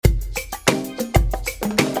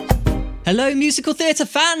Hello, musical theatre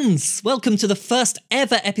fans! Welcome to the first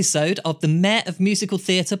ever episode of the Mayor of Musical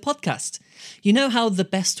Theatre podcast. You know how the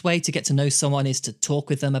best way to get to know someone is to talk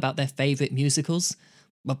with them about their favourite musicals?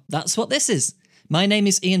 Well, that's what this is. My name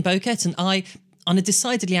is Ian Boquet and I, on a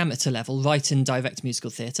decidedly amateur level, write and direct musical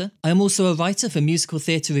theatre. I am also a writer for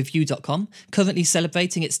musicaltheatrereview.com, currently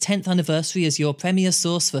celebrating its 10th anniversary as your premier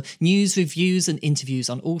source for news, reviews and interviews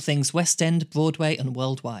on all things West End, Broadway and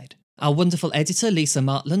worldwide. Our wonderful editor, Lisa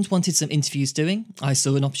Martland, wanted some interviews doing. I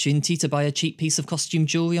saw an opportunity to buy a cheap piece of costume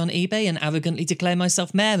jewellery on eBay and arrogantly declare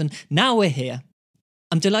myself mayor, and now we're here.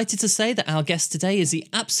 I'm delighted to say that our guest today is the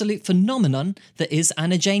absolute phenomenon that is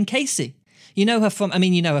Anna Jane Casey. You know her from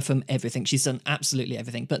everything. She's done absolutely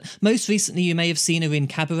everything. But most recently, you may have seen her in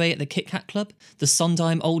Cabaret at the Kit Kat Club, the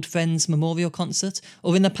Sondheim Old Friends Memorial Concert,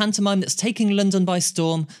 or in the pantomime that's taking London by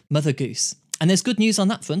storm, Mother Goose. And there's good news on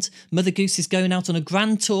that front. Mother Goose is going out on a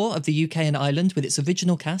grand tour of the UK and Ireland with its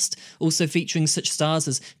original cast, also featuring such stars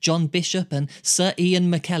as John Bishop and Sir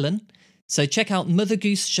Ian McKellen. So check out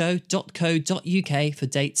mothergooseshow.co.uk for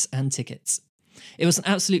dates and tickets. It was an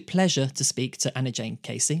absolute pleasure to speak to Anna Jane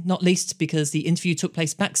Casey, not least because the interview took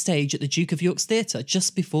place backstage at the Duke of York's Theatre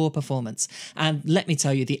just before performance. And let me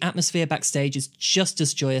tell you, the atmosphere backstage is just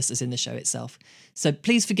as joyous as in the show itself. So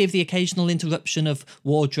please forgive the occasional interruption of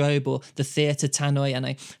wardrobe or the theatre tannoy, and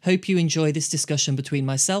I hope you enjoy this discussion between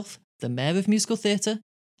myself, the Mayor of Musical Theatre,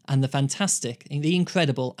 and the fantastic, the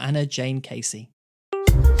incredible Anna Jane Casey.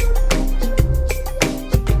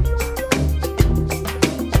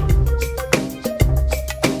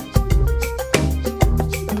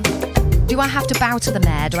 Do I have to bow to the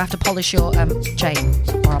mayor? Do I have to polish your chain?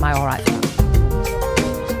 Or am I all right for that?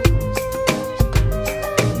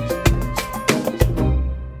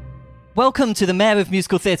 Welcome to the Mayor of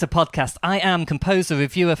Musical Theatre podcast. I am composer,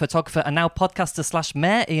 reviewer, photographer, and now podcaster /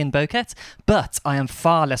 mayor Ian Boquet, but I am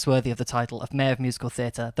far less worthy of the title of Mayor of Musical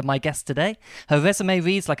Theatre than my guest today. Her resume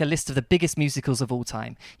reads like a list of the biggest musicals of all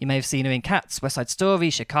time. You may have seen her in Cats, West Side Story,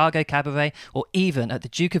 Chicago Cabaret, or even at the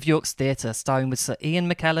Duke of York's Theatre, starring with Sir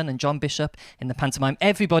Ian McKellen and John Bishop in the pantomime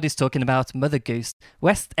everybody's talking about, Mother Goose.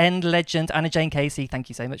 West End legend Anna Jane Casey, thank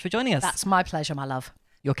you so much for joining us. That's my pleasure, my love.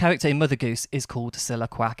 Your character in Mother Goose is called Cilla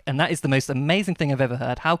Quack, and that is the most amazing thing I've ever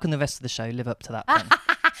heard. How can the rest of the show live up to that?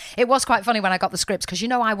 It was quite funny when I got the scripts, because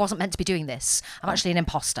I wasn't meant to be doing this. I'm actually an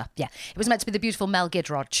imposter. Yeah, it was meant to be the beautiful Mel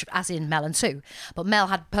Giedroyc, as in Mel and Sue. But Mel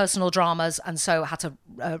had personal dramas and so had to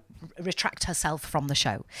retract herself from the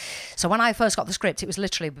show. So when I first got the script, it was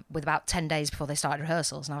literally with about 10 days before they started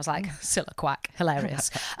rehearsals. And I was like, Cilla Quack,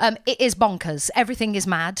 hilarious. It is bonkers. Everything is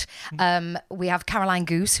mad. We have Caroline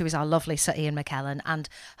Goose, who is our lovely Sir Ian McKellen, and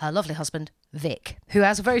her lovely husband, Vic, who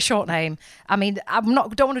has a very short name. I mean, don't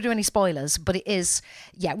want to do any spoilers, but it is,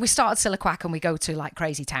 we start at Cilla Quack and we go to like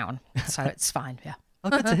Crazy Town. So it's fine, yeah. Oh,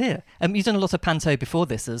 good to hear. You've done a lot of panto before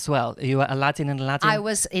this as well. You were Aladdin and Aladdin? I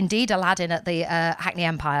was indeed Aladdin at the Hackney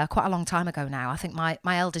Empire quite a long time ago now. I think my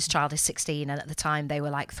eldest child is 16 and at the time they were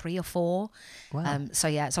like 3 or 4. Wow. So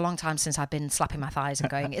yeah, it's a long time since I've been slapping my thighs and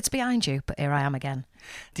going, it's behind you, but here I am again.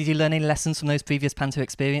 Did you learn any lessons from those previous panto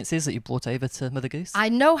experiences that you brought over to Mother Goose? I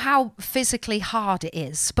know how physically hard it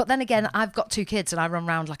is, but then again, I've got 2 kids and I run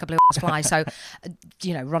around like a blue fly, so,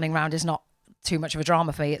 running around is not too much of a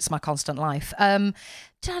drama for me. It's my constant life. Did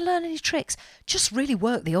I learn any tricks? Just really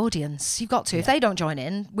work the audience. You've got to. Yeah. If they don't join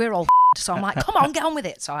in, we're all so I'm like, come on, get on with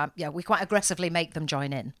it. So we quite aggressively make them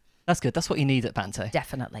join in. That's good. That's what you need at panto.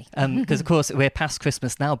 Definitely. Because, of course, we're past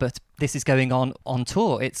Christmas now, but this is going on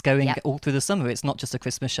tour. It's going all through the summer. It's not just a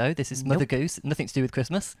Christmas show. This is Mother Goose. Nothing to do with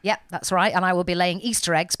Christmas. Yep, that's right. And I will be laying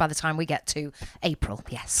Easter eggs by the time we get to April.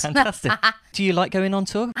 Yes. Fantastic. Do you like going on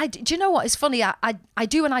tour? Do you know what? It's funny. I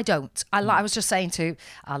do and I don't. I was just saying to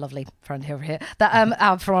our lovely friend over here,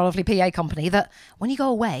 that for our lovely PA company, that when you go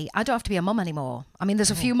away, I don't have to be a mum anymore. I mean,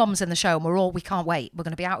 there's a few mums in the show and we can't wait. We're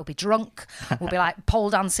going to be out. We'll be drunk. We'll be like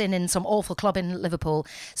pole dancing in some awful club in Liverpool.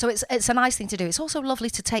 So it's a nice thing to do. It's also lovely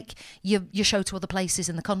to take your show to other places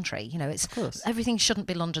in the country. It's everything shouldn't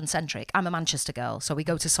be London centric. I'm a Manchester girl, so we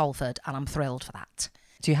go to Salford and I'm thrilled for that.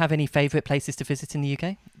 Do you have any favourite places to visit in the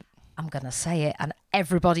UK? I'm going to say it, and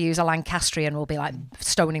everybody who's a Lancastrian will be like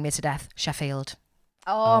stoning me to death. Sheffield.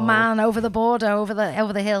 Oh man, over the border, over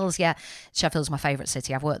the hills. Yeah, Sheffield's my favourite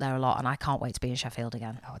city. I've worked there a lot and I can't wait to be in Sheffield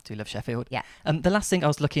again. Oh, I do love Sheffield. Yeah. The last thing I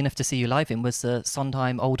was lucky enough to see you live in was the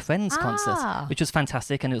Sondheim Old Friends concert, which was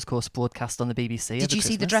fantastic, and it was, of course, broadcast on the BBC. Did you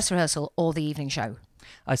see the dress rehearsal or the evening show?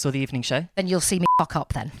 I saw the evening show. Then you'll see me cock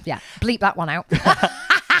up then. Yeah, bleep that one out.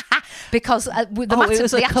 Because with it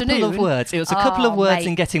was a couple of words. It was a couple of words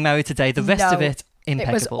in Getting Married Today. The rest of it, impeccable.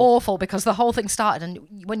 It was awful because the whole thing started,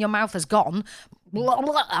 and when your mouth has gone, blah,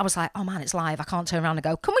 blah. I was like, oh man, it's live. I can't turn around and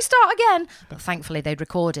go, can we start again? But thankfully they'd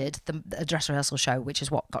recorded the dress rehearsal show, which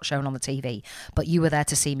is what got shown on the TV. But you were there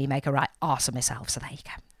to see me make a right arse of myself. So there you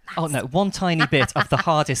go. Oh no, one tiny bit of the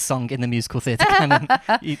hardest song in the musical theatre canon.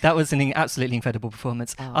 That was an absolutely incredible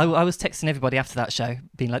performance. I was texting everybody after that show,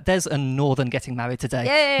 being like, there's a Northern getting married today.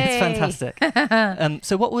 Yay! It's fantastic.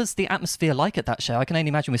 So what was the atmosphere like at that show? I can only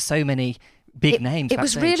imagine with so many big names. It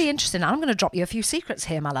was really interesting. I'm going to drop you a few secrets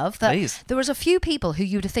here, my love. That Please. There was a few people who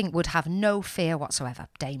you'd think would have no fear whatsoever.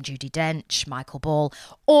 Dame Judi Dench, Michael Ball,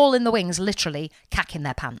 all in the wings, literally cacking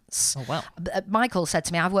their pants. Oh wow. Michael said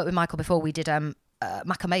to me, I've worked with Michael before, we did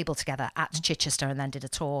Mac and Mabel together at Chichester and then did a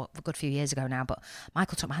tour a good few years ago now. But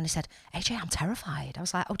Michael took my hand and he said, AJ, I'm terrified. I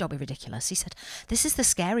was like, oh, don't be ridiculous. He said, this is the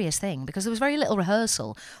scariest thing because there was very little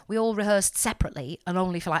rehearsal. We all rehearsed separately and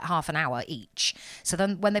only for like half an hour each. So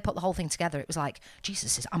then when they put the whole thing together, it was like,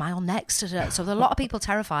 Jesus, am I on next? So there were a lot of people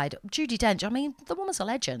terrified. Judi Dench, I mean, the woman's a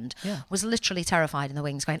legend, was literally terrified in the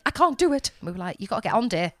wings going, I can't do it. And we were like, you got to get on,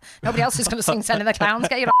 dear. Nobody else is going to sing Sending the Clowns.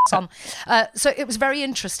 Get your ass on. So it was very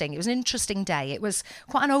interesting. It was an interesting day. It was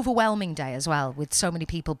quite an overwhelming day as well, with so many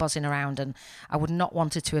people buzzing around, and I would not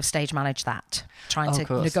wanted to have stage managed that, trying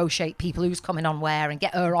to negotiate people who's coming on where and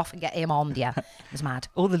get her off and get him on. Yeah, it was mad.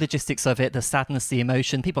 All the logistics of it, the sadness, the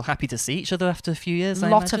emotion, people happy to see each other after a few years. A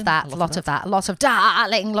lot of that, lots of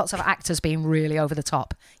darling, lots of actors being really over the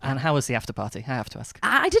top. And how was the after party? I have to ask.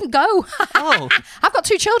 I didn't go. Oh. I've got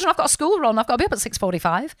 2 children. I've got a school run. I've got to be up at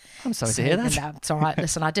 6:45. I'm sorry to hear that. No, it's all right.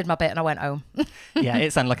 Listen, I did my bit and I went home. Yeah,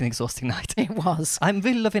 it sounded like an exhausting night. It was. I'm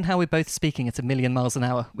really loving how we're both speaking at 1,000,000 miles an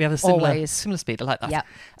hour. We have a similar speed. I like that. Yep.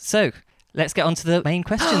 So let's get on to the main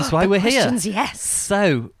questions. Why we're questions, here. Yes.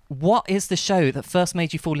 So what is the show that first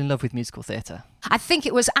made you fall in love with musical theatre? I think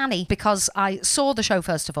it was Annie, because I saw the show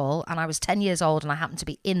first of all and I was 10 years old and I happened to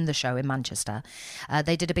be in the show in Manchester.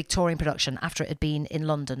 They did a big touring production after it had been in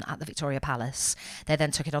London at the Victoria Palace. They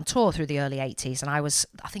then took it on tour through the early 80s and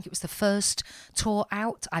I think it was the first tour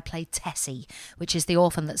out. I played Tessie, which is the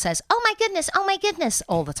orphan that says, oh my goodness,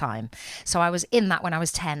 all the time. So I was in that when I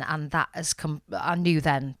was 10 and that has I knew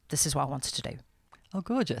then this is what I wanted to do. Oh,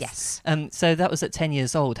 gorgeous. Yes. So that was at 10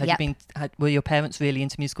 years old. Were your parents really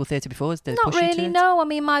into musical theatre before? Not really, no. I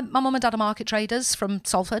mean, my mum and dad are market traders from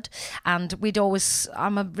Salford, and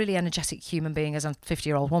I'm a really energetic human being as a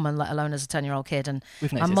 50-year-old woman, let alone as a 10-year-old kid. And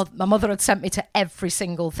my mother had sent me to every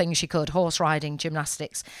single thing she could, horse riding,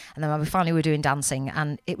 gymnastics, and then we finally were doing dancing.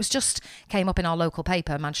 And it was just came up in our local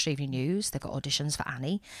paper, Manchester Evening News. They got auditions for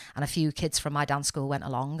Annie, and a few kids from my dance school went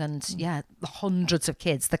along, and hundreds of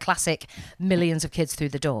kids, the classic millions of kids through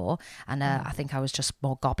the door, and I think I was just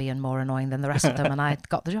more gobby and more annoying than the rest of them, and I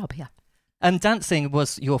got the job. Dancing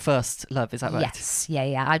was your first love, is that right? Yes,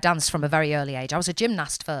 yeah. I danced from a very early age. I was a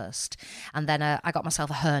gymnast first, and then I got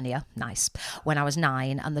myself a hernia, when I was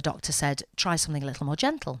 9, and the doctor said, try something a little more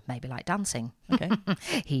gentle, maybe like dancing. Okay.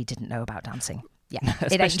 He didn't know about dancing. Yeah,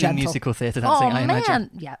 especially in musical theatre dancing, I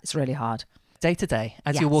imagine. Yeah, it's really hard. Day to day,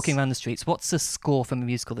 as you're walking around the streets, what's a score from a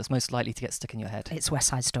musical that's most likely to get stuck in your head? It's West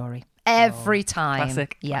Side Story. Every time.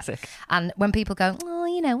 Classic. And when people go,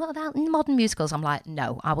 what about modern musicals? I'm like,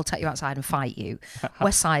 no, I will take you outside and fight you.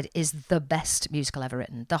 West Side is the best musical ever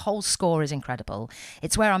written. The whole score is incredible.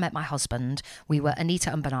 It's where I met my husband. We were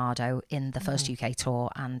Anita and Bernardo in the first UK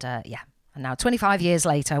tour. And and now 25 years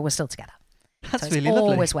later, we're still together. That's really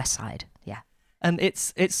lovely. Always West Side. Yeah.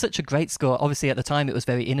 It's such a great score. Obviously, at the time, it was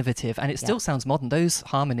very innovative, and it still sounds modern. Those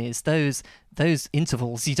harmonies, those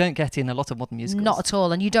intervals, you don't get in a lot of modern musicals. Not at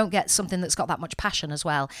all, and you don't get something that's got that much passion as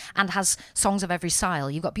well, and has songs of every style.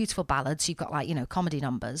 You've got beautiful ballads, you've got comedy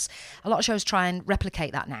numbers. A lot of shows try and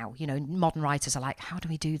replicate that now. Modern writers are like, how do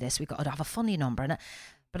we do this? We've got to have a funny number,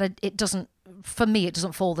 but it doesn't. For me, it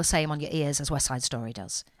doesn't fall the same on your ears as West Side Story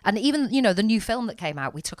does. And even, the new film that came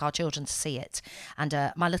out, we took our children to see it.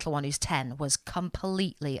 And my little one, who's 10, was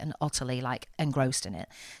completely and utterly, engrossed in it.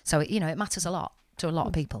 So, it matters a lot to a lot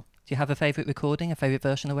of people. Do you have a favourite recording, a favourite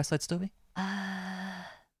version of West Side Story? I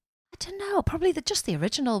don't know. Probably just the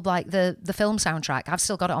original, the film soundtrack. I've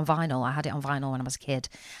still got it on vinyl. I had it on vinyl when I was a kid.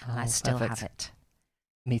 And I still have it.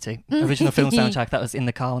 Me too. Original film soundtrack that was in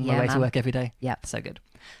the car on my way to work every day. Yeah. So good.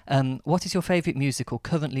 What is your favourite musical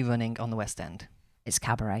currently running on the West End? It's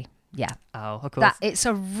Cabaret. Yeah. Oh, of course. It's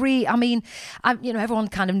a everyone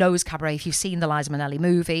kind of knows Cabaret. If you've seen the Liza Minnelli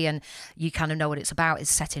movie and you kind of know what it's about, it's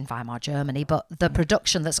set in Weimar, Germany. But the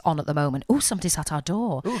production that's on at the moment, somebody's at our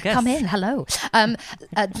door. Ooh, come in, hello.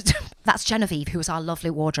 That's Genevieve, who was our lovely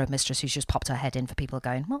wardrobe mistress, who's just popped her head in for people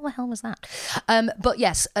going, what the hell was that? But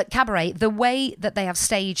yes, Cabaret, the way that they have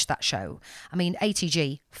staged that show,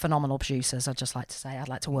 ATG, phenomenal producers, I'd just like to say, I'd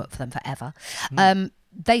like to work for them forever.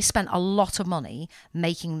 they spent a lot of money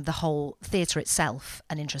making the whole theatre itself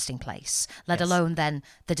an interesting place, let alone then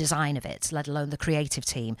the design of it, let alone the creative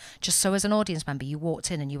team. Just so as an audience member, you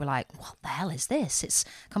walked in and you were like, what the hell is this?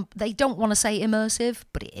 They don't want to say immersive,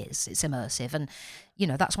 but it is. It's immersive. And, you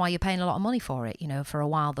know, that's why you're paying a lot of money for it. You know, for a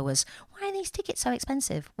while there was, why are these tickets so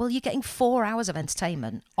expensive? Well, you're getting 4 hours of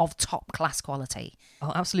entertainment of top class quality.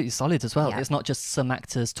 Oh, absolutely solid as well. Yeah. It's not just some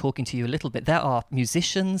actors talking to you a little bit. There are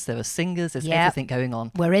musicians, there are singers, there's everything going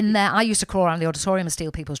on. We're in there. I used to crawl around the auditorium and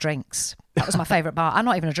steal people's drinks. That was my favourite part. I'm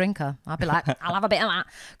not even a drinker. I'd be like, I'll have a bit of that.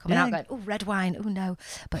 Coming out going, oh, red wine. Oh, no.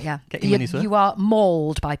 But yeah, Get your money's worth. you are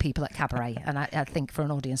mauled by people at cabaret. And I think for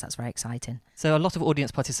an audience, that's very exciting. So a lot of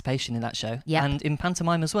audience participation in that show. Yep. And in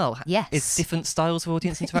pantomime as well. Yes. It's different styles of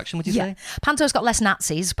audience interaction, would you say? Panto's got less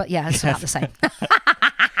Nazis, but yeah, it's about the same.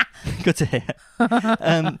 Good to hear.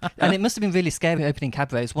 And it must have been really scary opening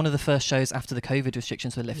cabaret. It's one of the first shows after the COVID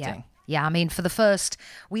restrictions were lifting. Yeah, I mean,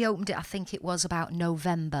 we opened it, I think it was about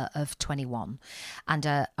November of 21. And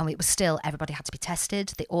it was still, everybody had to be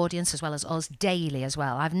tested, the audience as well as us, daily as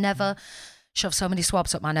well. I've never shoved so many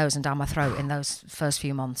swabs up my nose and down my throat in those first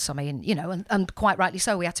few months. I mean, you know, and quite rightly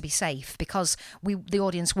so, we had to be safe because the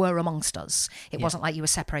audience were amongst us. It wasn't like you were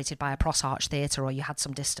separated by a Pross Arch theatre or you had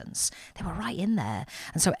some distance. They were right in there.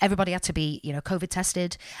 And so everybody had to be, you know, COVID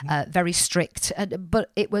tested, very strict,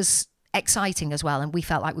 but it was exciting as well. And we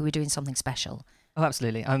felt like we were doing something special. Oh,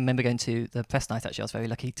 absolutely. I remember going to the press night, actually. I was very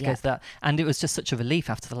lucky to go to that. And it was just such a relief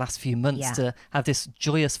after the last few months to have this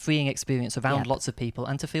joyous, freeing experience around lots of people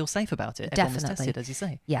and to feel safe about it. Everyone was tested, as you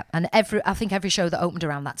say. Yeah, and I think every show that opened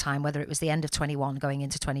around that time, whether it was the end of 21 going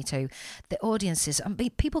into 22, the audiences,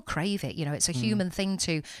 people crave it. You know, it's a human thing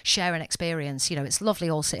to share an experience. You know, it's lovely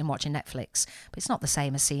all sitting watching Netflix, but it's not the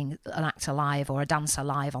same as seeing an actor live or a dancer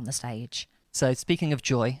live on the stage. So speaking of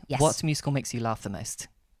joy, what musical makes you laugh the most?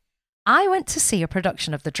 I went to see a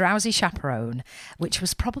production of The Drowsy Chaperone, which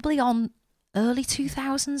was probably on early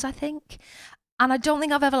 2000s, I think. And I don't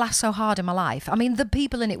think I've ever laughed so hard in my life. I mean, the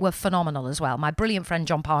people in it were phenomenal as well. My brilliant friend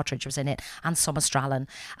John Partridge was in it and Summer Strallen.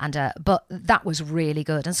 But that was really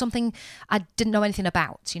good. And something I didn't know anything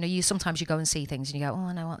about. You know, sometimes you go and see things and you go, oh,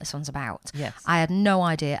 I know what this one's about. Yes. I had no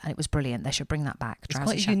idea and it was brilliant. They should bring that back. It's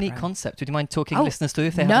quite a unique concept. Would you mind talking listeners through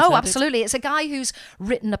if they haven't heard it? No, absolutely. It's a guy who's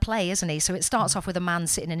written a play, isn't he? So it starts off with a man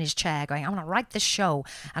sitting in his chair going, I'm going to write this show.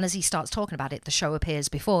 And as he starts talking about it, the show appears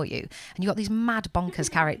before you. And you've got these mad bonkers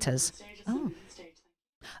characters. Oh.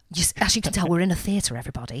 As you can tell, we're in a theatre,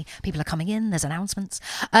 everybody. People are coming in, there's announcements.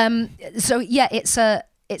 So, yeah, it's a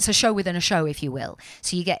show within a show, if you will.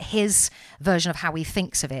 So you get his version of how he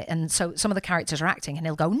thinks of it. And so some of the characters are acting and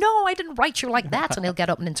he'll go, no, I didn't write you like that. And he'll get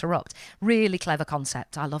up and interrupt. Really clever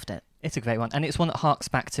concept. I loved it. It's a great one. And it's one that harks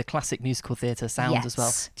back to classic musical theatre sound as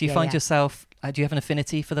well. Do you find yourself, do you have an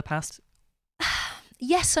affinity for the past?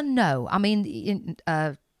 Yes and no. I mean,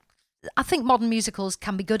 I think modern musicals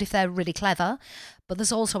can be good if they're really clever, but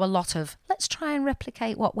there's also a lot of, let's try and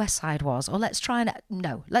replicate what West Side was, or let's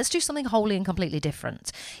do something wholly and completely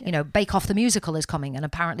different. Yeah. You know, Bake Off the musical is coming and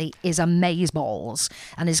apparently is amazeballs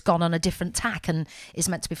and is gone on a different tack and is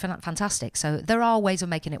meant to be fantastic. So there are ways of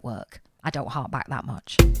making it work. I don't hark back that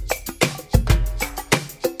much.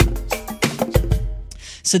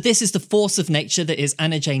 So this is the force of nature that is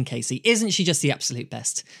Anna Jane Casey. Isn't she just the absolute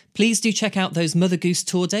best? Please do check out those Mother Goose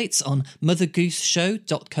tour dates on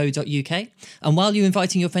mothergooseshow.co.uk. And while you're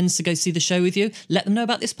inviting your friends to go see the show with you, let them know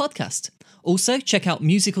about this podcast. Also, check out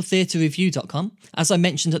musicaltheatrereview.com. As I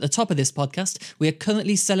mentioned at the top of this podcast, we are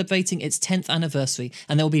currently celebrating its 10th anniversary,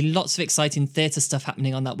 and there will be lots of exciting theatre stuff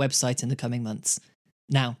happening on that website in the coming months.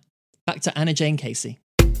 Now, back to Anna Jane Casey.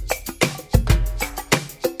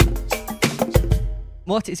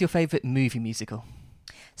 What is your favourite movie musical?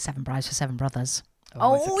 Seven Brides for Seven Brothers.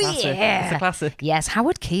 Oh yeah. It's a classic. Yes,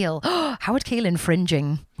 Howard Keel. Howard Keel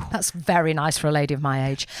infringing. That's very nice for a lady of my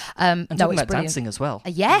age. And talking about dancing as well.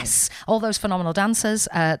 Yes, all those phenomenal dancers.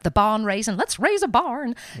 The barn raising. Let's raise a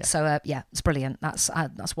barn. Yeah. So it's brilliant. That's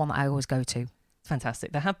one that I always go to.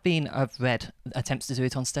 Fantastic. There have been, I've read, attempts to do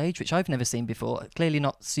it on stage, which I've never seen before. Clearly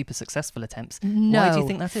not super successful attempts. No. Why do you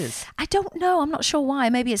think that is? I don't know. I'm not sure why.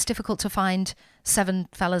 Maybe it's difficult to find 7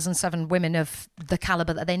 fellas and 7 women of the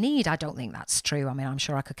calibre that they need. I don't think that's true. I mean, I'm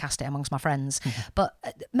sure I could cast it amongst my friends. But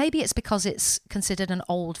maybe it's because it's considered an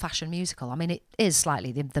old-fashioned musical. I mean, it is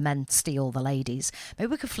slightly the men steal the ladies. Maybe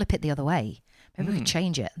we could flip it the other way. Maybe we could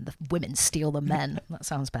change it. The women steal the men. That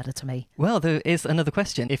sounds better to me. Well, there is another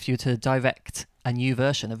question. If you were to direct a new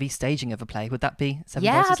version, a restaging of a play, would that be Seven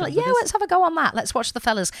Voices? Let's have a go on that. Let's watch the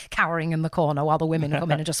fellas cowering in the corner while the women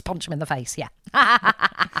come in and just punch them in the face. Yeah.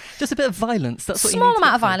 Just a bit of violence. That's what you need Small to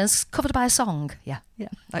amount get of through. violence covered by a song. Yeah. Yeah,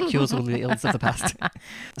 that cures all the ills of the past.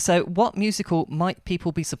 So what musical might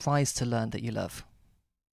people be surprised to learn that you love?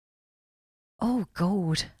 Oh,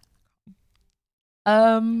 God.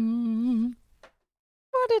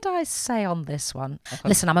 What did I say on this one?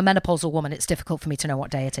 Listen, I'm a menopausal woman. It's difficult for me to know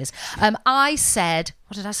what day it is. I said,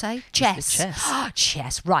 what did I say? Chess. Chess.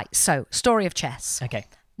 Chess. Right. So, story of Chess. Okay.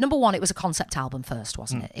 Number one, it was a concept album first,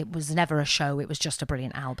 wasn't it? It was never a show. It was just a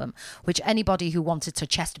brilliant album, which anybody who wanted to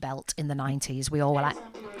chest belt in the 90s, we all were like...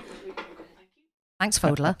 Thanks,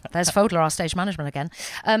 Fodler. There's Fodler, our stage management again.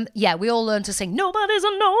 We all learned to sing Nobody's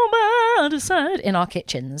a Nobody's Side in our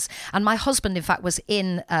kitchens. And my husband, in fact, was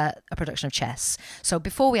in a production of Chess. So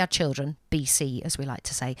before we had children, BC, as we like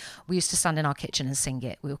to say, we used to stand in our kitchen and sing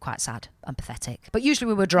it. We were quite sad and pathetic. But usually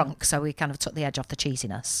we were drunk, so we kind of took the edge off the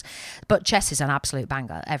cheesiness. But Chess is an absolute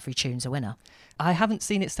banger. Every tune's a winner. I haven't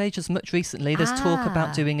seen it staged as much recently. There's talk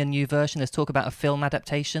about doing a new version. There's talk about a film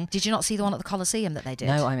adaptation. Did you not see the one at the Coliseum that they did?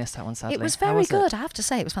 No, I missed that one, sadly. It was very good, I have to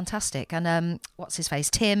say. It was fantastic. And what's his face?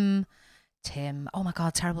 Tim. Oh, my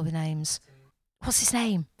God, terrible with names. What's his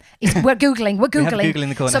name? We're Googling. We have Google in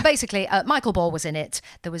the corner. So basically, Michael Ball was in it.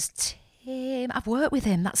 There was Tim. I've worked with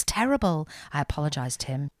him. That's terrible. I apologise,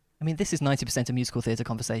 Tim. I mean, this is 90% of musical theatre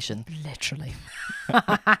conversation. Literally.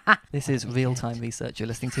 This is real-time research you're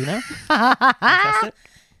listening to now. Fantastic.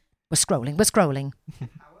 We're scrolling.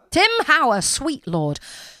 Tim Howard, sweet Lord.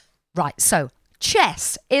 Right, so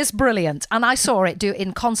Chess is brilliant. And I saw it do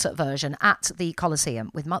in concert version at the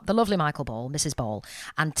Coliseum with the lovely Michael Ball, Mrs. Ball,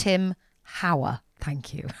 and Tim Howard.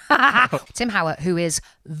 Thank you. Tim Howard, who is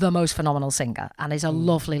the most phenomenal singer and is a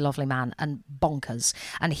lovely, lovely man and bonkers.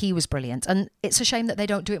 And he was brilliant. And it's a shame that they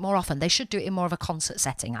don't do it more often. They should do it in more of a concert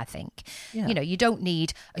setting, I think. Yeah. You know, you don't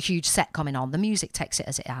need a huge set coming on. The music takes it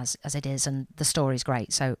as it is, and the story's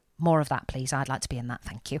great. So more of that, please. I'd like to be in that.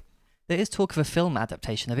 Thank you. There is talk of a film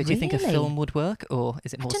adaptation of it. Do you think a Really? film would work, or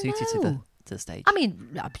is it more suited to the stage? I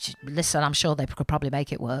mean, listen, I'm sure they could probably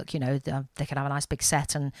make it work. You know, they could have a nice big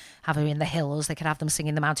set and have them in the hills. They could have them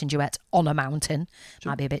singing the mountain duet on a mountain.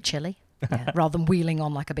 Might be a bit chilly, rather than wheeling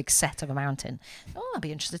on like a big set of a mountain. Oh, I'd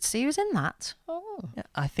be interested to see who's in that. Oh, Yeah,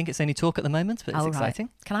 I think it's only talk at the moment, but it's exciting.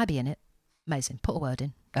 Right. Can I be in it? Amazing. Put a word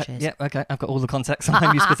in. Cheers. Yeah, okay. I've got all the context on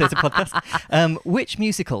my musical theatre podcast. Which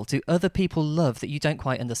musical do other people love that you don't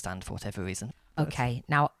quite understand for whatever reason? Okay,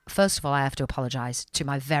 now, first of all, I have to apologise to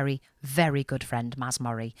my very, very good friend, Maz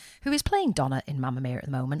Murray, who is playing Donna in Mamma Mia at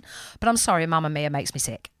the moment. But I'm sorry, Mamma Mia makes me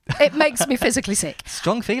sick. It makes me physically sick.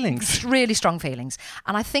 Strong feelings. Really strong feelings.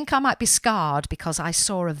 And I think I might be scarred because I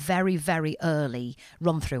saw a very, very early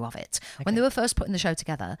run-through of it. Okay. When they were first putting the show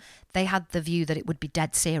together, they had the view that it would be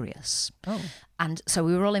dead serious. Oh. And so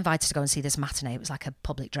we were all invited to go and see this matinee. It was like a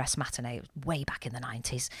public dress matinee. It was way back in the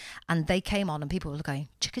 90s. And they came on and people were going,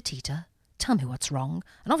 Chiquitita, tell me what's wrong.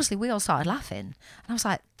 And obviously we all started laughing. And I was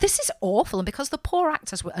like, this is awful. And because the poor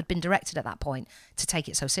actors had been directed at that point to take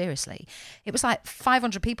it so seriously, it was like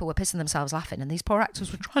 500 people were pissing themselves laughing. And these poor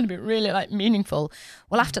actors were trying to be really like meaningful.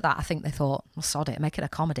 Well, after that, I think they thought, well, sod it, make it a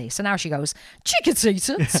comedy. So now she goes,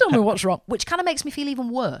 Chiquitita, tell me what's wrong, which kind of makes me feel even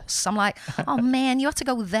worse. I'm like, oh man, you have to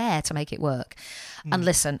go there to make it work. And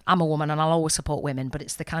listen, I'm a woman and I'll always support women, but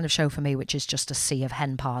it's the kind of show for me which is just a sea of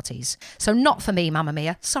hen parties. So not for me, Mamma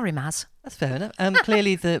Mia. Sorry, Maz. That's fair enough.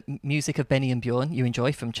 Clearly the music of Benny and Bjorn you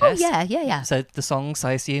enjoy from Chess. Oh, yeah. So the songs,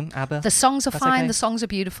 I assume, ABBA? The songs are fine, okay. The songs are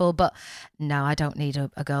beautiful, but no, I don't need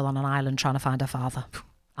a girl on an island trying to find her father.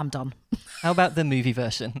 I'm done. How about the movie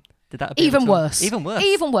version? Did that appeal Even at all? worse. Even worse?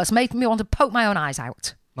 Even worse. Made me want to poke my own eyes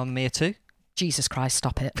out. Mamma Mia 2? Jesus Christ,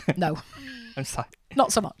 stop it. No. I'm sorry.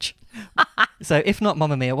 Not so much. So if not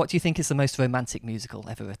Mamma Mia, what do you think is the most romantic musical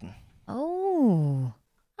ever written? Oh,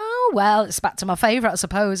 well, it's back to my favourite, I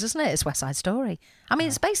suppose, isn't it? It's West Side Story. I mean,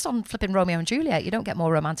 it's based on flipping Romeo and Juliet. You don't get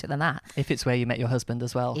more romantic than that. If it's Where You Met Your Husband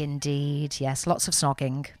as well. Indeed, yes. Lots of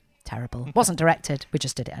snogging. Terrible. Wasn't directed. We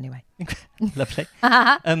just did it anyway. Lovely.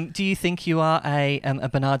 Do you think you are a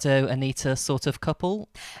Bernardo Anita sort of couple?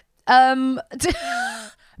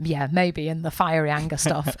 Yeah, maybe in the fiery anger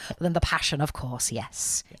stuff. But then the passion, of course,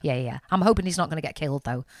 yes. Yeah. I'm hoping he's not going to get killed,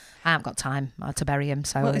 though. I haven't got time to bury him.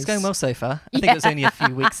 So well, it's going well so far. I think it was only a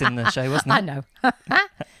few weeks in the show, wasn't it? I know.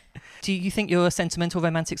 Do you think you're a sentimental,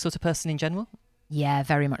 romantic sort of person in general? Yeah,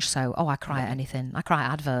 very much so. Oh, I cry at anything. I cry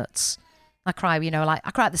at adverts. I cry,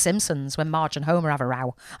 I cry at The Simpsons when Marge and Homer have a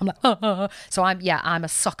row. I'm like, so I'm a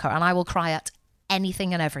sucker, and I will cry at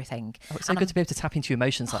anything and everything. Oh, it's so good to be able to tap into your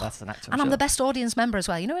emotions like that as an actor. And I'm the best audience member as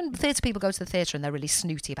well. You know, when theatre people go to the theatre and they're really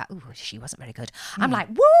snooty about, oh, she wasn't very good. I'm like,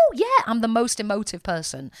 woo, yeah, I'm the most emotive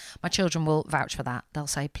person. My children will vouch for that. They'll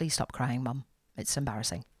say, please stop crying, Mum. It's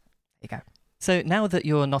embarrassing. There you go. So now that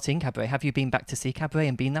you're not in Cabaret, have you been back to see Cabaret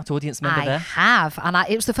and been that audience member there? I have. And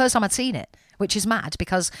it was the first time I'd seen it, which is mad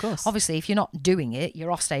because obviously if you're not doing it,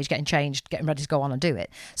 you're off stage getting changed, getting ready to go on and do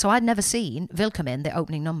it. So I'd never seen Willkommen, the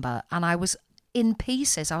opening number, and I was in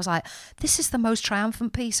pieces. I was like, this is the most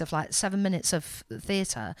triumphant piece of like 7 minutes of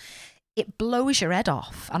theatre. It blows your head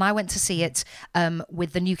off. And I went to see it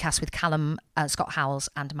with the new cast with Callum Scott Howells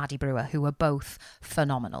and Maddie Brewer, who were both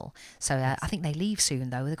phenomenal. So I think they leave soon,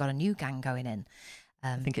 though. They've got a new gang going in.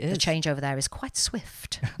 I think it is. The changeover there is quite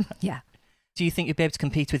swift. Yeah. Do you think you'd be able to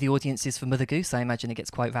compete with the audiences for Mother Goose? I imagine it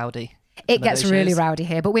gets quite rowdy. It gets really rowdy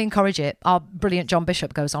here, but we encourage it. Our brilliant John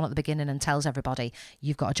Bishop goes on at the beginning and tells everybody,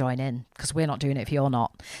 you've got to join in because we're not doing it if you're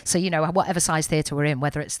not. So, you know, whatever size theatre we're in,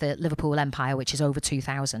 whether it's the Liverpool Empire, which is over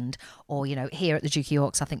 2,000, or, you know, here at the Duke of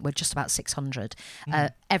York's, I think we're just about 600.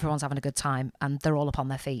 Everyone's having a good time and they're all up on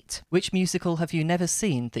their feet. Which musical have you never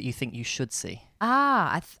seen that you think you should see?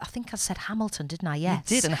 I think I said Hamilton, didn't I? Yes.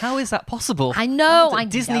 You did, and how is that possible? I know,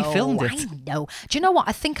 Disney filmed it. I know. Do you know what?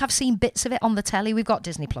 I think I've seen bits of it on the telly. We've got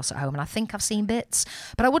Disney Plus at home, and I think I've seen bits.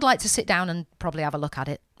 But I would like to sit down and probably have a look at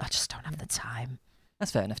it. I just don't have the time.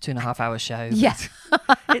 That's fair enough. 2.5 hour show. Yeah.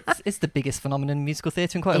 it's the biggest phenomenon in musical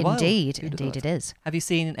theatre in quite a while. Indeed it is. Have you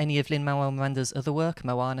seen any of Lin-Manuel Miranda's other work,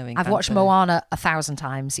 Moana? Encanto? I've watched Moana 1,000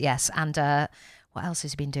 times, yes. And what else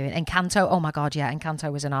has he been doing? Encanto. Oh my God, yeah.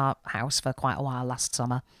 Encanto was in our house for quite a while last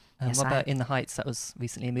summer. What about In the Heights? That was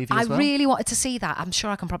recently a movie as well. I really wanted to see that. I'm sure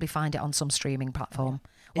I can probably find it on some streaming platform.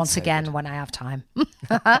 Once again, when I have time.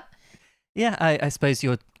 Yeah, I suppose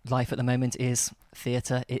your life at the moment is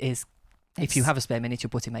theatre. It is. If you have a spare minute, you're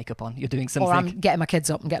putting makeup on. You're doing something. Or I'm getting my kids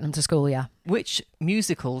up and getting them to school, yeah. Which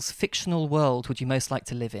musical's fictional world would you most like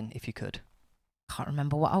to live in if you could? Can't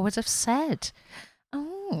remember what I would have said.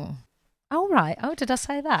 Oh, right. Oh, did I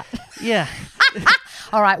say that? Yeah.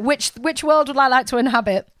 All right. Which world would I like to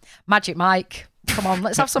inhabit? Magic Mike. Come on,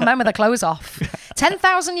 let's have some men with their clothes off.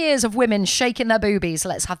 10,000 years of women shaking their boobies.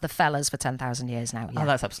 Let's have the fellas for 10,000 years now. Yeah. Oh,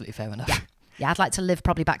 that's absolutely fair enough. Yeah, I'd like to live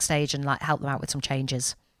probably backstage and like help them out with some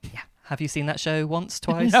changes. Yeah. Have you seen that show once,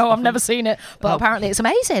 twice? No, I've never seen it. But apparently it's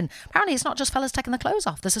amazing. Apparently it's not just fellas taking their clothes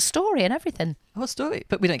off. There's a story and everything. What story?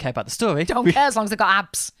 But we don't care about the story. Don't care as long as they've got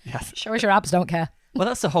abs. Yes. Show us your abs, don't care. Well,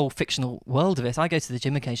 that's the whole fictional world of it. I go to the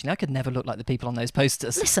gym occasionally. I could never look like the people on those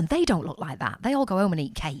posters. Listen, they don't look like that. They all go home and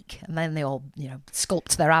eat cake. And then they all,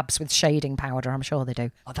 sculpt their abs with shading powder. I'm sure they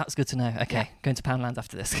do. Oh, that's good to know. Okay, going to Poundland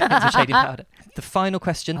after this. Going to shading powder. The final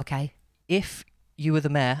question. Okay. If you were the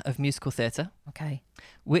mayor of musical theatre, okay,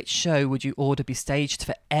 which show would you order be staged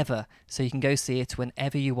forever so you can go see it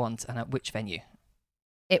whenever you want and at which venue?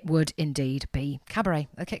 It would indeed be Cabaret,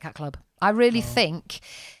 the Kit Kat Club. I really think,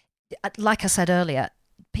 like I said earlier,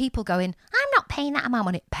 people going, I'm not paying that amount of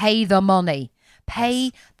money. Pay the money.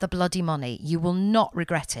 Pay the bloody money. You will not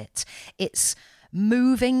regret it. It's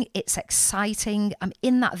moving. It's exciting. I'm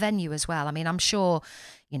in that venue as well. I mean, I'm sure,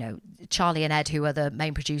 Charlie and Ed, who are the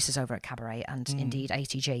main producers over at Cabaret and indeed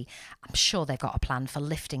ATG, I'm sure they've got a plan for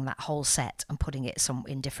lifting that whole set and putting it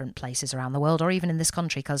in different places around the world or even in this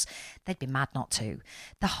country, because they'd be mad not to.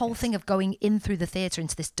 The whole thing of going in through the theatre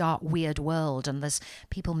into this dark, weird world, and there's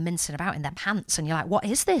people mincing about in their pants, and you're like, what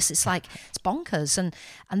is this? It's like, it's bonkers.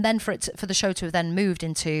 And then for the show to have then moved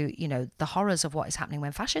into, the horrors of what is happening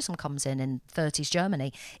when fascism comes in 30s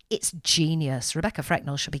Germany, it's genius. Rebecca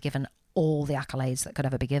Frecknell should be given all the accolades that could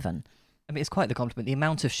ever be given. I mean, it's quite the compliment. The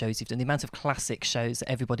amount of shows you've done, the amount of classic shows that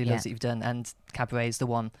everybody loves that you've done, and Cabaret is the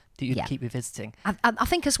one that you'd keep revisiting. I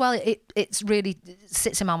think as well, it's really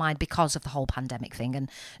sits in my mind because of the whole pandemic thing, and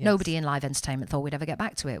nobody in live entertainment thought we'd ever get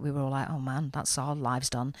back to it. We were all like, oh man, that's our lives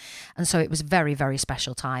done. And so it was a very, very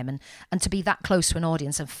special time. And to be that close to an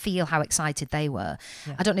audience and feel how excited they were.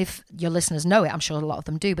 Yeah. I don't know if your listeners know it, I'm sure a lot of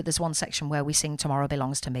them do, but there's one section where we sing Tomorrow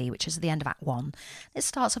Belongs to Me, which is at the end of Act 1. It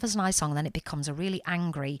starts off as a nice song, and then it becomes a really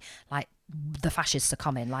angry, like, the fascists are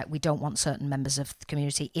coming, like we don't want certain members of the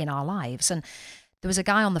community in our lives. And there was a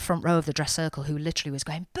guy on the front row of the dress circle who literally was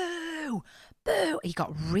going, boo, boo. He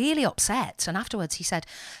got really upset. And afterwards he said,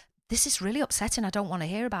 this is really upsetting. I don't want to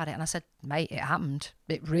hear about it. And I said, mate, it happened.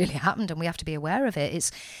 It really happened. And we have to be aware of it.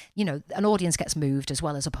 It's, an audience gets moved as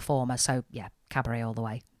well as a performer. So yeah, Cabaret all the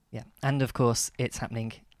way. Yeah. And of course it's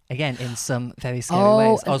happening again, in some very scary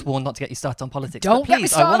ways. I was warned not to get you started on politics. Don't get me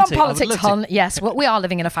started on politics, hon. Yes, well, we are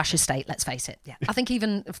living in a fascist state, let's face it. Yeah. I think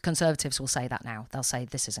even if conservatives will say that now. They'll say,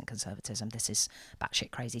 this isn't conservatism, this is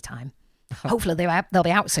batshit crazy time. Hopefully they'll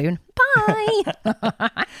be out soon. Bye.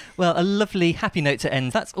 Well, a lovely, happy note to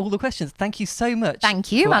end. That's all the questions. Thank you so much.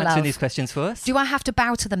 Thank you, for my answering love. these questions for us. Do I have to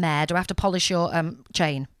bow to the mayor? Do I have to polish your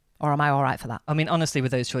chain? Or am I all right for that? I mean, honestly,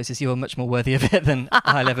 with those choices, you are much more worthy of it than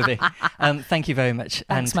I'll ever be. Thank you very much.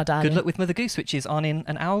 Thanks, and my darling. good luck with Mother Goose, which is on in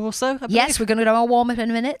an hour or so, I Yes, believe. we're going to do our warm-up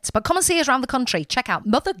in a minute. But come and see us around the country. Check out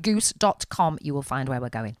mothergoose.com. You will find where we're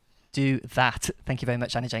going. Do that. Thank you very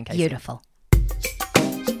much, Anna Jane Casey. Beautiful.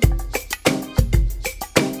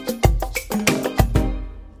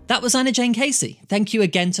 That was Anna Jane Casey. Thank you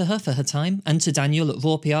again to her for her time and to Daniel at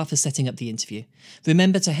Raw PR for setting up the interview.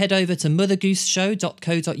 Remember to head over to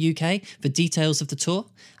mothergooseshow.co.uk for details of the tour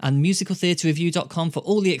and musicaltheatreReview.com for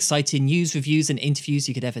all the exciting news, reviews and interviews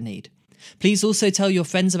you could ever need. Please also tell your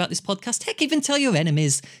friends about this podcast. Heck, even tell your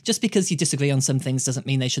enemies. Just because you disagree on some things doesn't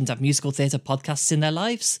mean they shouldn't have musical theatre podcasts in their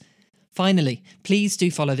lives. Finally, please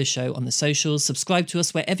do follow the show on the socials, subscribe to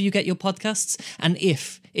us wherever you get your podcasts, and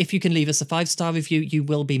if you can leave us a 5-star review, you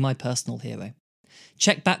will be my personal hero.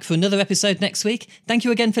 Check back for another episode next week. Thank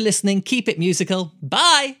you again for listening. Keep it musical.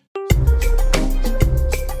 Bye!